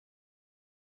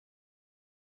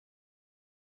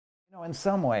In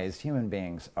some ways, human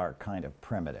beings are kind of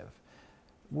primitive.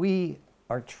 We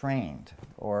are trained,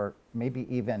 or maybe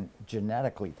even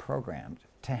genetically programmed,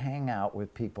 to hang out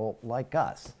with people like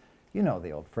us. You know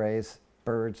the old phrase,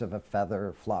 birds of a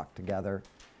feather flock together.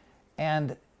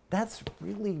 And that's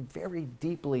really very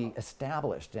deeply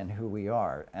established in who we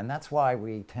are. And that's why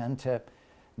we tend to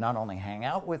not only hang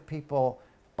out with people,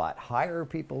 but hire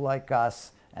people like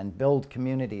us and build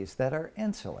communities that are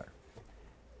insular.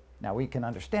 Now, we can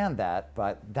understand that,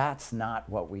 but that's not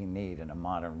what we need in a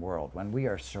modern world when we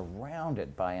are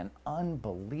surrounded by an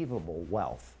unbelievable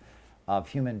wealth of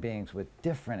human beings with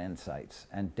different insights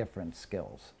and different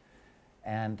skills,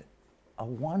 and a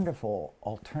wonderful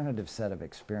alternative set of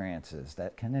experiences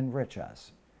that can enrich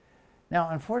us. Now,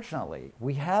 unfortunately,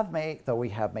 though we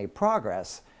have made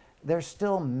progress, there's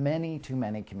still too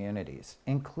many communities,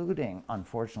 including,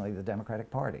 unfortunately, the Democratic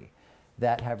Party,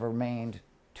 that have remained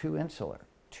too insular.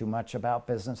 Too much about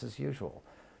business as usual.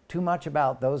 Too much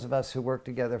about those of us who worked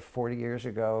together 40 years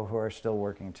ago who are still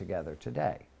working together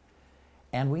today.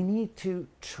 And we need to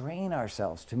train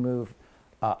ourselves to move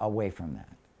away from that,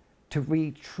 to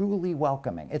be truly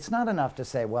welcoming. It's not enough to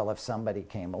say, well, if somebody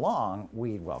came along,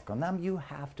 we'd welcome them. You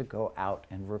have to go out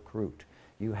and recruit.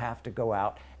 You have to go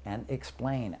out and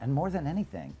explain. And more than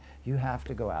anything, you have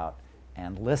to go out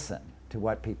and listen to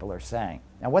what people are saying.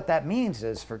 Now, what that means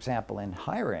is, for example, in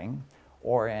hiring,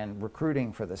 or in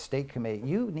recruiting for the state committee,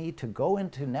 you need to go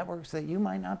into networks that you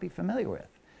might not be familiar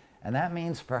with. And that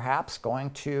means perhaps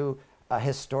going to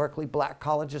historically black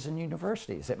colleges and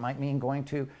universities. It might mean going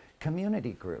to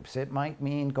community groups. It might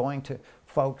mean going to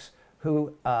folks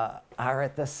who are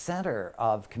at the center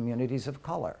of communities of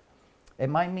color. It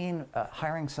might mean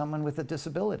hiring someone with a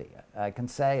disability. I can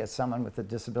say, as someone with a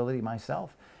disability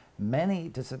myself,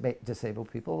 many disabled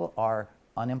people are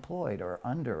unemployed or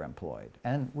underemployed,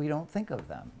 and we don't think of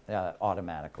them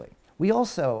automatically. We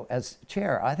also, as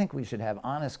chair, I think we should have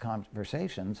honest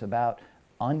conversations about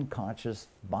unconscious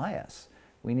bias.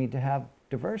 We need to have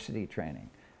diversity training,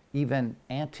 even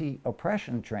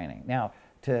anti-oppression training. Now,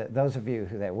 to those of you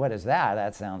who say, what is that?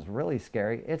 That sounds really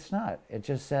scary. It's not. It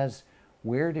just says,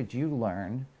 where did you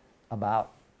learn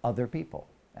about other people?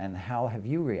 And how have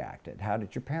you reacted? How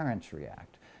did your parents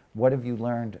react? What have you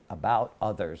learned about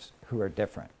others who are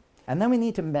different? And then we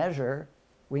need to measure,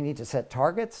 we need to set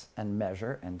targets and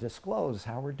measure and disclose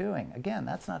how we're doing. Again,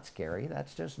 that's not scary,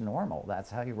 that's just normal. That's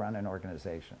how you run an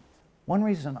organization. One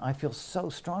reason I feel so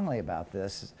strongly about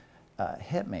this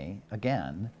hit me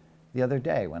again the other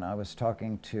day when I was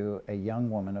talking to a young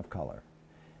woman of color.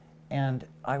 And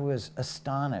I was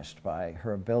astonished by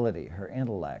her ability, her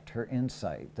intellect, her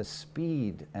insight, the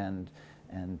speed and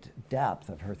depth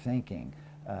of her thinking,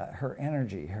 her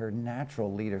energy, her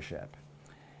natural leadership.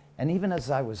 And even as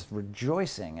I was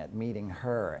rejoicing at meeting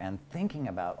her and thinking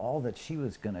about all that she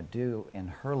was going to do in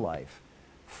her life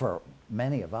for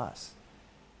many of us,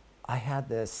 I had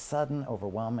this sudden,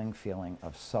 overwhelming feeling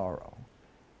of sorrow,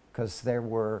 because there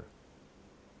were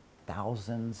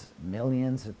thousands,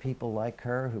 millions of people like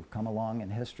her who've come along in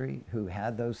history who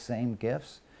had those same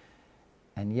gifts,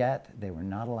 and yet they were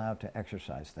not allowed to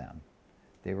exercise them.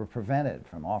 They were prevented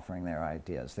from offering their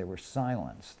ideas. They were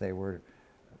silenced. They were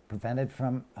prevented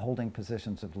from holding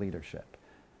positions of leadership.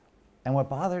 And what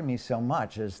bothered me so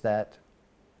much is that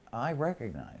I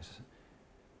recognize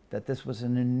that this was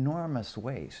an enormous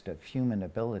waste of human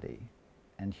ability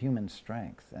and human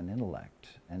strength and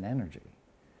intellect and energy.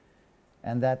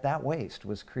 And that waste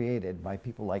was created by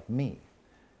people like me,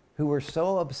 who were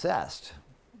so obsessed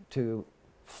to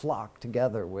flock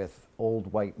together with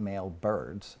old white male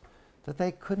birds that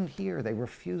they couldn't hear, they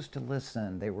refused to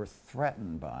listen, they were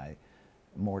threatened by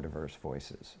more diverse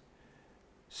voices.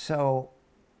 So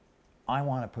I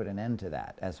want to put an end to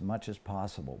that as much as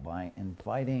possible by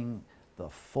inviting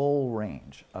the full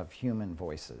range of human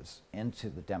voices into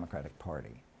the Democratic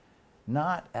Party,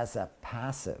 not as a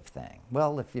passive thing.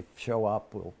 Well, if you show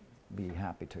up, we'll be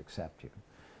happy to accept you,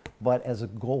 but as a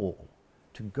goal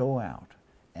to go out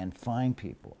and find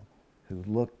people who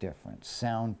look different,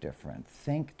 sound different,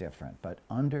 think different, but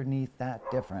underneath that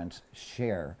difference,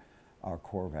 share our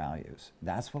core values.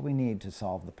 That's what we need to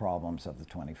solve the problems of the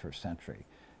 21st century.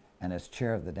 And as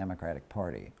chair of the Democratic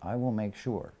Party, I will make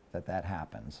sure that that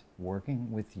happens,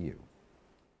 working with you.